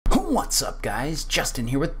What's up, guys? Justin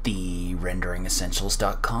here with the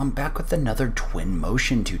RenderingEssentials.com, back with another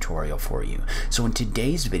Twinmotion tutorial for you. So in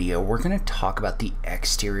today's video, we're going to talk about the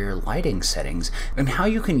exterior lighting settings and how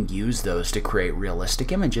you can use those to create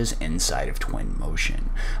realistic images inside of Twinmotion.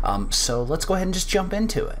 So let's go ahead and just jump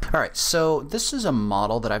into it. Alright, so this is a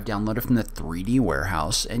model that I've downloaded from the 3D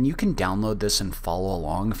warehouse, and you can download this and follow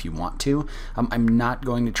along if you want to. I'm not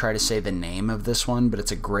going to try to say the name of this one, but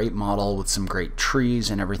it's a great model with some great trees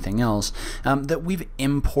and everything else that we've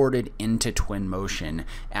imported into Twinmotion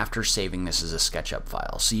after saving this as a SketchUp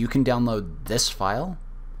file. So you can download this file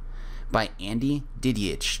by Andy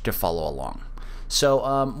Didiich to follow along. So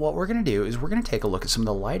what we're going to do is we're going to take a look at some of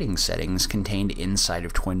the lighting settings contained inside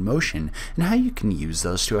of Twinmotion and how you can use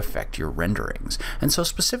those to affect your renderings. And so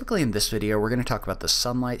specifically in this video, we're going to talk about the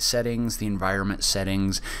sunlight settings, the environment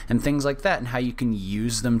settings, and things like that, and how you can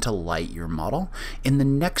use them to light your model. In the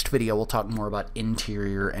next video, we'll talk more about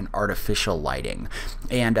interior and artificial lighting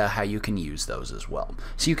and how you can use those as well.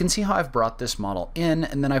 So you can see how I've brought this model in,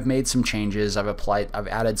 and then I've made some changes. I've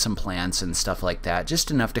added some plants and stuff like that,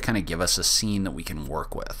 just enough to kind of give us a scene that we can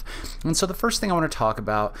work with. And so the first thing I want to talk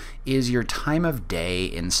about is your time of day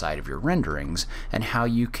inside of your renderings and how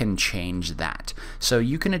you can change that. So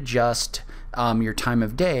you can adjust your time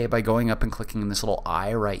of day by going up and clicking on this little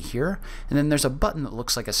eye right here, and then there's a button that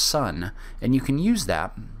looks like a sun, and you can use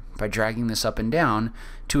that by dragging this up and down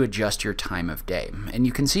to adjust your time of day. And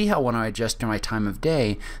you can see how when I adjust my time of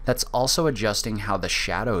day, that's also adjusting how the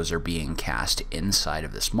shadows are being cast inside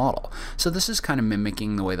of this model. So this is kind of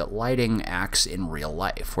mimicking the way that lighting acts in real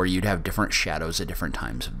life, where you'd have different shadows at different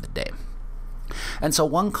times of the day. And so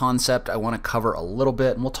one concept I want to cover a little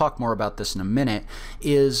bit, and we'll talk more about this in a minute,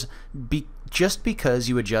 is just because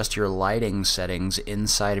you adjust your lighting settings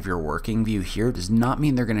inside of your working view here does not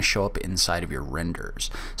mean they're going to show up inside of your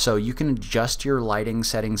renders. So you can adjust your lighting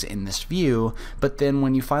settings in this view, but then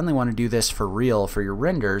when you finally want to do this for real for your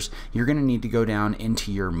renders, you're going to need to go down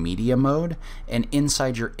into your media mode, and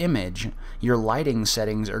inside your image, your lighting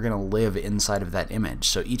settings are going to live inside of that image.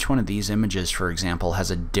 So each one of these images, for example,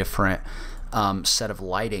 has a different set of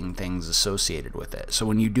lighting things associated with it. So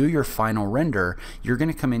when you do your final render, you're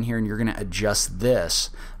going to come in here and you're going to adjust this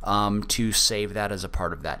to save that as a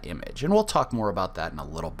part of that image. And we'll talk more about that in a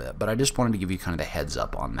little bit, but I just wanted to give you kind of the heads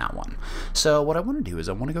up on that one. So what I want to do is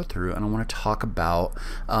I want to go through and I want to talk about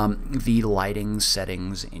the lighting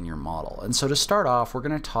settings in your model. And so to start off, we're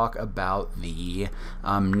going to talk about the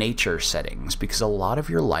nature settings, because a lot of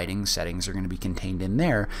your lighting settings are going to be contained in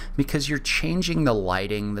there because you're changing the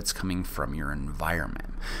lighting that's coming from your environment.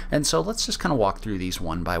 And so let's just kind of walk through these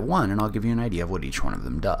one by one, and I'll give you an idea of what each one of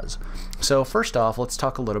them does. So first off, let's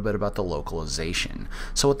talk a little bit about the localization.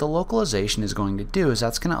 So what the localization is going to do is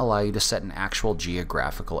that's going to allow you to set an actual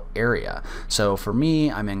geographical area. So for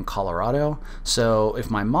me, I'm in Colorado. So if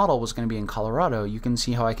my model was going to be in Colorado, you can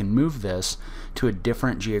see how I can move this to a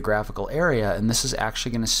different geographical area, and this is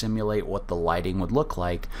actually going to simulate what the lighting would look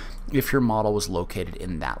like if your model was located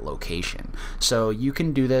in that location. So you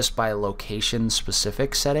can do this by location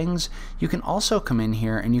specific settings. You can also come in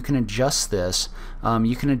here and you can adjust this.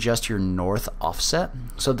 You can adjust your north offset.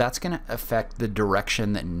 So that's going to affect the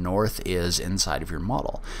direction that north is inside of your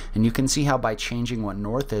model. And you can see how by changing what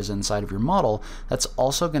north is inside of your model, that's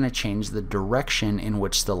also going to change the direction in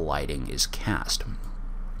which the lighting is cast.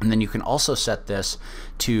 And then you can also set this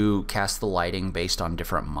to cast the lighting based on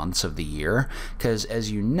different months of the year, because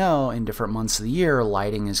as you know, in different months of the year,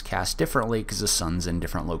 lighting is cast differently because the sun's in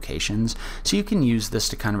different locations. So you can use this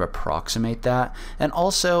to kind of approximate that. And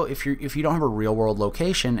also, if you don't have a real world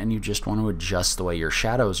location and you just want to adjust the way your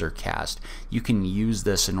shadows are cast, you can use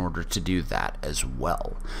this in order to do that as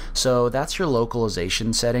well. So that's your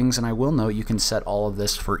localization settings, and I will note you can set all of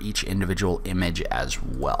this for each individual image as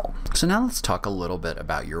well. So now let's talk a little bit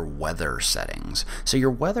about your weather settings. So your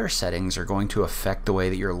weather settings are going to affect the way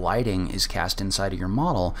that your lighting is cast inside of your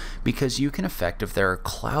model, because you can affect if there are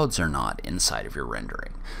clouds or not inside of your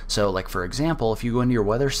rendering. So like for example, if you go into your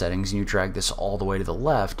weather settings and you drag this all the way to the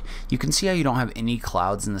left, you can see how you don't have any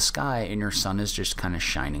clouds in the sky and your sun is just kind of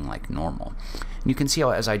shining like normal. And you can see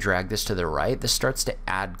how as I drag this to the right, this starts to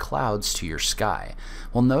add clouds to your sky.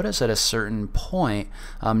 Well, notice at a certain point,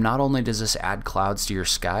 not only does this add clouds to your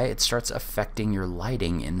sky, it starts affecting your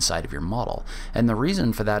lighting inside of your model. And the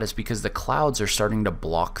reason for that is because the clouds are starting to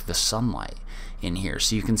block the sunlight. in here.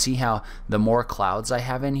 So you can see how the more clouds I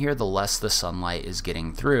have in here, the less the sunlight is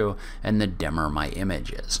getting through and the dimmer my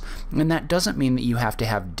image is. And that doesn't mean that you have to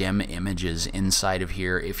have dim images inside of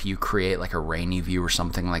here if you create like a rainy view or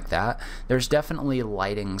something like that. There's definitely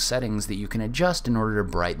lighting settings that you can adjust in order to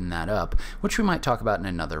brighten that up, which we might talk about in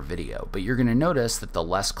another video. But you're going to notice that the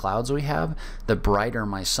less clouds we have, the brighter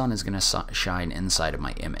my sun is going to shine inside of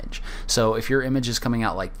my image. So if your image is coming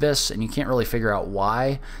out like this and you can't really figure out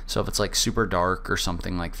why, so if it's like super dark or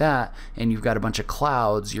something like that and you've got a bunch of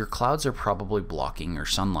clouds, your clouds are probably blocking your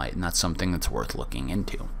sunlight, and that's something that's worth looking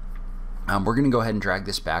into. We're going to go ahead and drag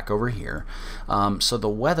this back over here. So the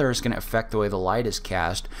weather is going to affect the way the light is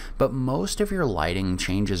cast, but most of your lighting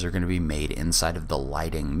changes are going to be made inside of the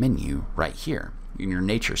lighting menu right here in your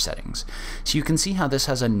nature settings. So you can see how this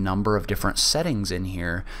has a number of different settings in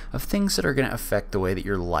here of things that are going to affect the way that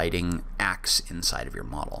your lighting acts inside of your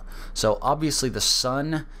model. So obviously the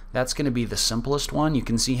sun, that's going to be the simplest one. You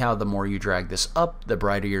can see how the more you drag this up, the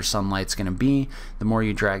brighter your sunlight's going to be. The more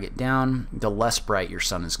you drag it down, the less bright your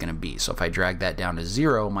sun is going to be. So if I drag that down to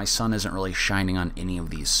 0, my sun isn't really shining on any of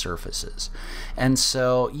these surfaces. And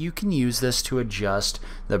so you can use this to adjust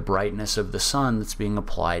the brightness of the sun that's being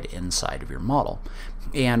applied inside of your model.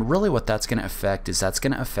 And really what that's going to affect is that's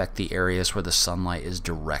going to affect the areas where the sunlight is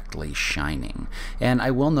directly shining. And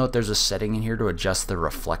I will note there's a setting in here to adjust the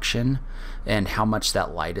reflection and how much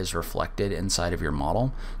that light is reflected inside of your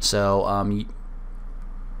model. So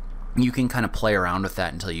you can kind of play around with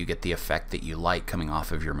that until you get the effect that you like coming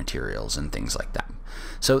off of your materials and things like that.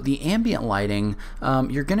 So the ambient lighting,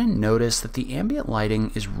 you're going to notice that the ambient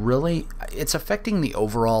lighting is really, it's affecting the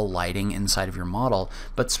overall lighting inside of your model,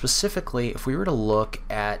 but specifically if we were to look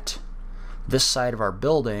at this side of our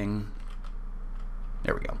building,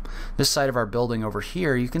 there we go. This side of our building over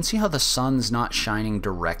here, you can see how the sun's not shining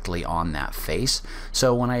directly on that face.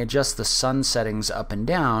 So when I adjust the sun settings up and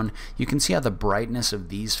down, you can see how the brightness of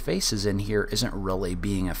these faces in here isn't really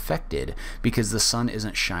being affected because the sun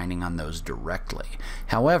isn't shining on those directly.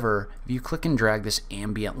 However, if you click and drag this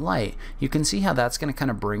ambient light, you can see how that's going to kind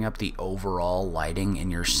of bring up the overall lighting in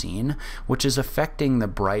your scene, which is affecting the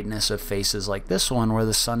brightness of faces like this one where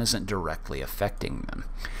the sun isn't directly affecting them.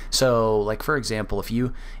 So like for example, if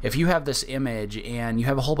you have this image and you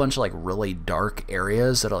have a whole bunch of like really dark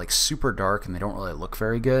areas that are like super dark and they don't really look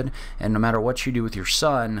very good, and no matter what you do with your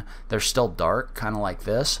sun, they're still dark, kind of like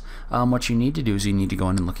this, what you need to do is you need to go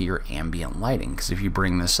in and look at your ambient lighting, because if you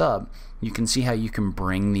bring this up, you can see how you can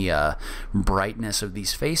bring the brightness of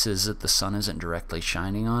these faces that the sun isn't directly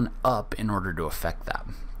shining on up in order to affect that.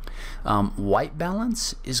 White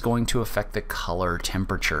balance is going to affect the color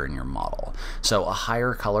temperature in your model. So a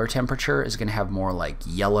higher color temperature is going to have more like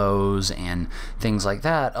yellows and things like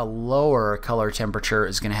that. A lower color temperature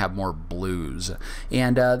is going to have more blues.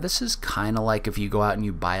 And this is kind of like if you go out and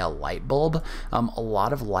you buy a light bulb. A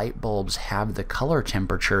lot of light bulbs have the color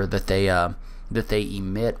temperature that they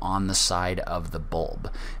emit on the side of the bulb.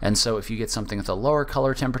 And so if you get something with a lower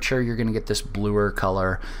color temperature, you're going to get this bluer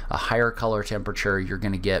color. A higher color temperature, you're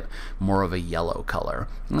going to get more of a yellow color.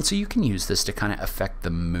 And so you can use this to kind of affect the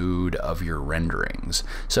mood of your renderings.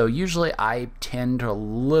 So usually I tend a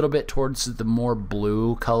little bit towards the more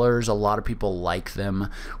blue colors. A lot of people like them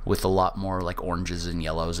with a lot more like oranges and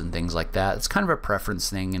yellows and things like that. It's kind of a preference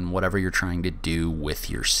thing in whatever you're trying to do with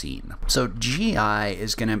your scene. So GI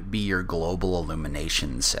is going to be your global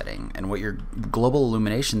illumination setting, and what your global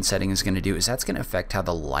illumination setting is going to do is that's going to affect how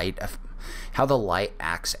the light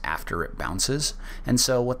acts after it bounces. And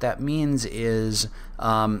so what that means is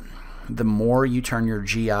the more you turn your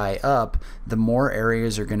GI up, the more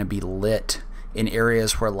areas are going to be lit in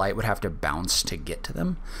areas where light would have to bounce to get to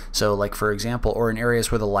them. So like for example, or in areas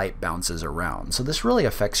where the light bounces around. So this really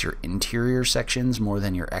affects your interior sections more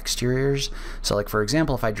than your exteriors. So like for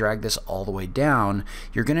example, if I drag this all the way down,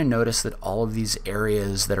 you're going to notice that all of these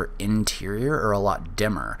areas that are interior are a lot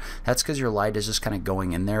dimmer. That's because your light is just kind of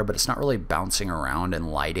going in there, but it's not really bouncing around and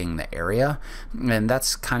lighting the area. And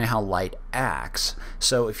that's kind of how light acts.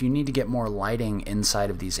 So if you need to get more lighting inside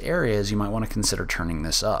of these areas, you might want to consider turning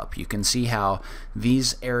this up. You can see how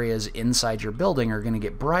these areas inside your building are going to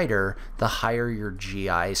get brighter the higher your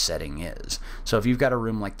GI setting is. So if you've got a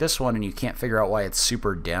room like this one and you can't figure out why it's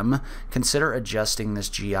super dim, consider adjusting this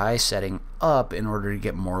GI setting up in order to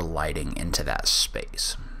get more lighting into that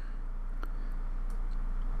space.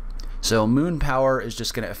 So moon power is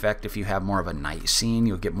just going to affect if you have more of a night scene,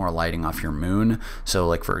 you'll get more lighting off your moon. So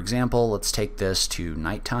like for example, let's take this to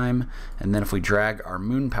nighttime, and then if we drag our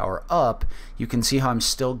moon power up, you can see how I'm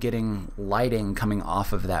still getting lighting coming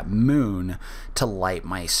off of that moon to light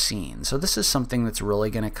my scene. So this is something that's really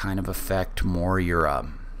going to kind of affect more your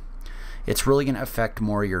it's really going to affect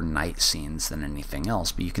more your night scenes than anything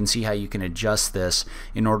else. But you can see how you can adjust this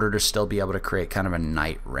in order to still be able to create kind of a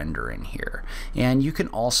night render in here. And you can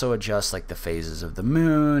also adjust like the phases of the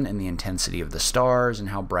moon and the intensity of the stars and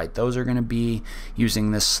how bright those are going to be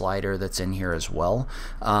using this slider that's in here as well.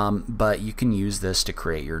 But you can use this to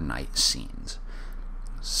create your night scenes.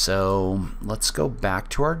 So let's go back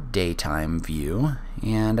to our daytime view,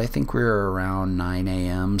 and I think we're around 9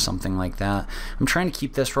 a.m., something like that. I'm trying to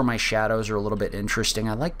keep this where my shadows are a little bit interesting.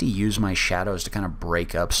 I like to use my shadows to kind of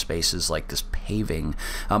break up spaces like this paving.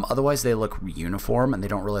 Otherwise they look uniform and they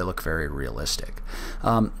don't really look very realistic.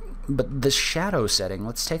 But the shadow setting,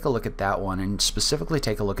 let's take a look at that one and specifically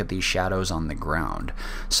take a look at these shadows on the ground.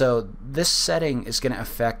 So this setting is going to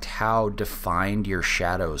affect how defined your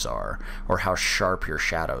shadows are, or how sharp your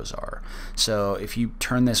shadows are. So if you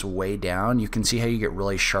turn this way down, you can see how you get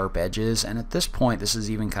really sharp edges, and at this point this is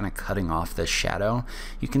even kind of cutting off this shadow.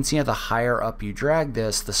 You can see how the higher up you drag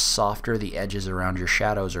this, the softer the edges around your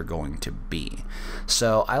shadows are going to be.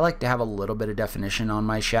 So I like to have a little bit of definition on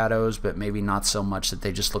my shadows, but maybe not so much that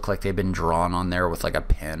they just look like they've been drawn on there with like a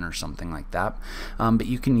pen or something like that. But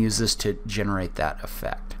you can use this to generate that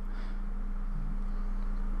effect.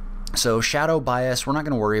 So shadow bias, we're not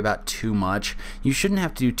going to worry about too much. You shouldn't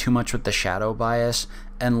have to do too much with the shadow bias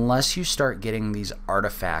unless you start getting these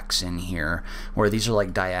artifacts in here where these are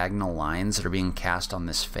like diagonal lines that are being cast on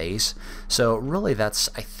this face. So really that's,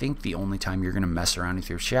 I think, the only time you're going to mess around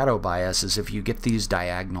with your shadow bias is if you get these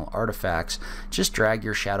diagonal artifacts. Just drag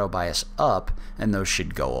your shadow bias up and those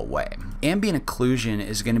should go away. Ambient occlusion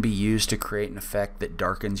is going to be used to create an effect that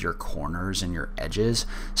darkens your corners and your edges.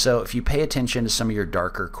 So if you pay attention to some of your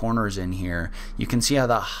darker corners in here, you can see how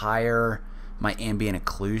the higher my ambient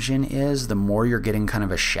occlusion is, the more you're getting kind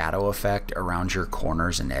of a shadow effect around your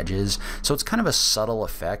corners and edges. So it's kind of a subtle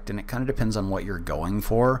effect, and it kind of depends on what you're going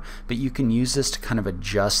for, but you can use this to kind of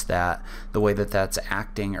adjust that, the way that that's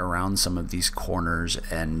acting around some of these corners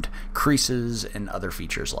and creases and other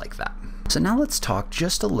features like that. So now let's talk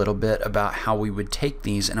just a little bit about how we would take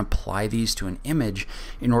these and apply these to an image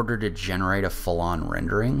in order to generate a full-on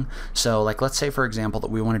rendering. So like, let's say for example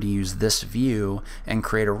that we wanted to use this view and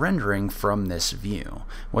create a rendering from this view.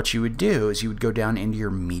 What you would do is you would go down into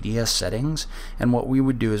your media settings, and what we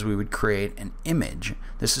would do is we would create an image.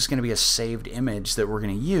 This is going to be a saved image that we're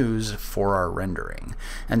going to use for our rendering.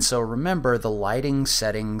 And so remember, the lighting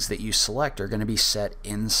settings that you select are going to be set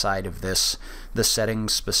inside of this, the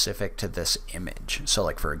settings specific to this image. So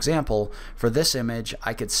like for example, for this image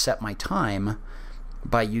I could set my time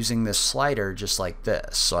by using this slider just like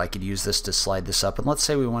this. So I could use this to slide this up, and let's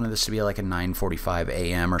say we wanted this to be like a 9:45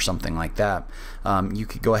 a.m. or something like that. You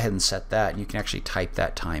could go ahead and set that, and you can actually type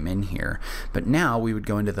that time in here. But now we would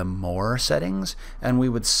go into the more settings and we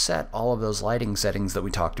would set all of those lighting settings that we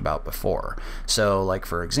talked about before. So like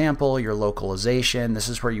for example, your localization, this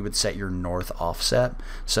is where you would set your north offset.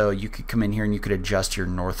 So you could come in here and you could adjust your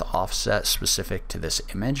north offset specific to this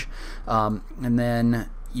image. And then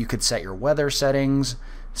you could set your weather settings.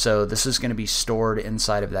 So this is going to be stored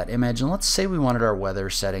inside of that image. And let's say we wanted our weather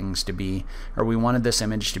settings to be, or we wanted this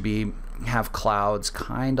image to be, have clouds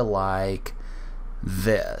kind of like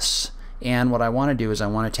this. And what I want to do is I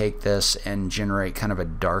want to take this and generate kind of a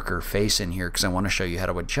darker face in here, because I want to show you how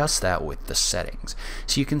to adjust that with the settings.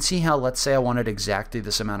 So you can see how, let's say I wanted exactly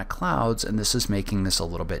this amount of clouds, and this is making this a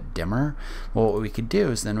little bit dimmer. Well, what we could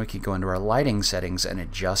do is then we could go into our lighting settings and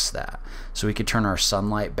adjust that. So we could turn our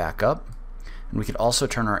sunlight back up, and we could also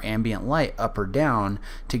turn our ambient light up or down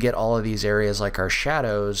to get all of these areas like our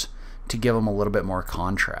shadows to give them a little bit more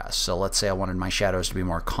contrast. So let's say I wanted my shadows to be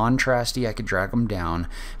more contrasty, I could drag them down.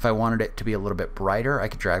 If I wanted it to be a little bit brighter, I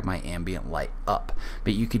could drag my ambient light up.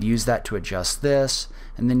 But you could use that to adjust this,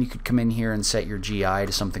 and then you could come in here and set your GI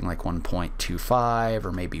to something like 1.25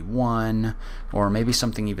 or maybe 1, or maybe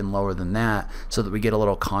something even lower than that, so that we get a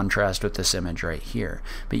little contrast with this image right here.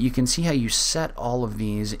 But you can see how you set all of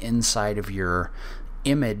these inside of your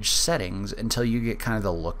image settings until you get kind of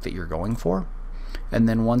the look that you're going for. And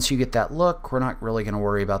then once you get that look, we're not really going to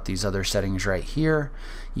worry about these other settings right here.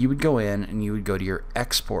 You would go in and you would go to your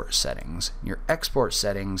export settings. Your export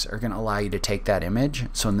settings are going to allow you to take that image.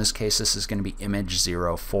 So in this case, this is going to be image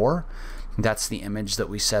 04. That's the image that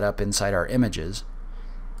we set up inside our images.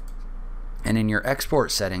 And in your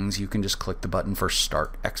export settings, you can just click the button for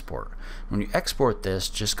Start Export. When you export this,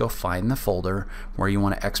 just go find the folder where you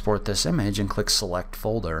want to export this image and click Select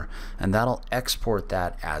Folder, and that'll export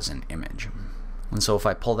that as an image. And so if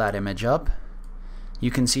I pull that image up,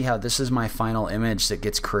 you can see how this is my final image that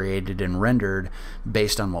gets created and rendered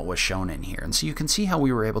based on what was shown in here. And so you can see how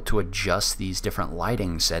we were able to adjust these different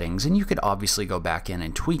lighting settings, and you could obviously go back in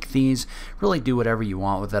and tweak these, really do whatever you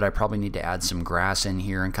want with it. I probably need to add some grass in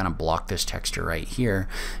here and kind of block this texture right here.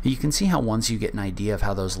 You can see how once you get an idea of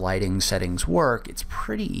how those lighting settings work, it's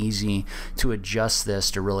pretty easy to adjust this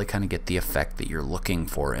to really kind of get the effect that you're looking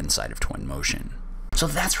for inside of Twinmotion. So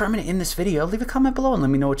that's where I'm going to end this video. Leave a comment below and let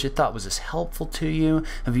me know what you thought. Was this helpful to you?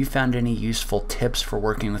 Have you found any useful tips for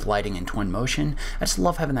working with lighting in Twinmotion? I just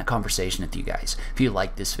love having that conversation with you guys. If you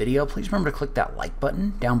liked this video, please remember to click that like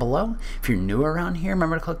button down below. If you're new around here,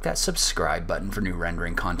 remember to click that subscribe button for new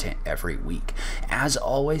rendering content every week. As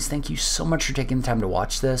always, thank you so much for taking the time to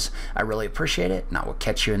watch this. I really appreciate it, and I will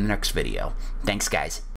catch you in the next video. Thanks, guys.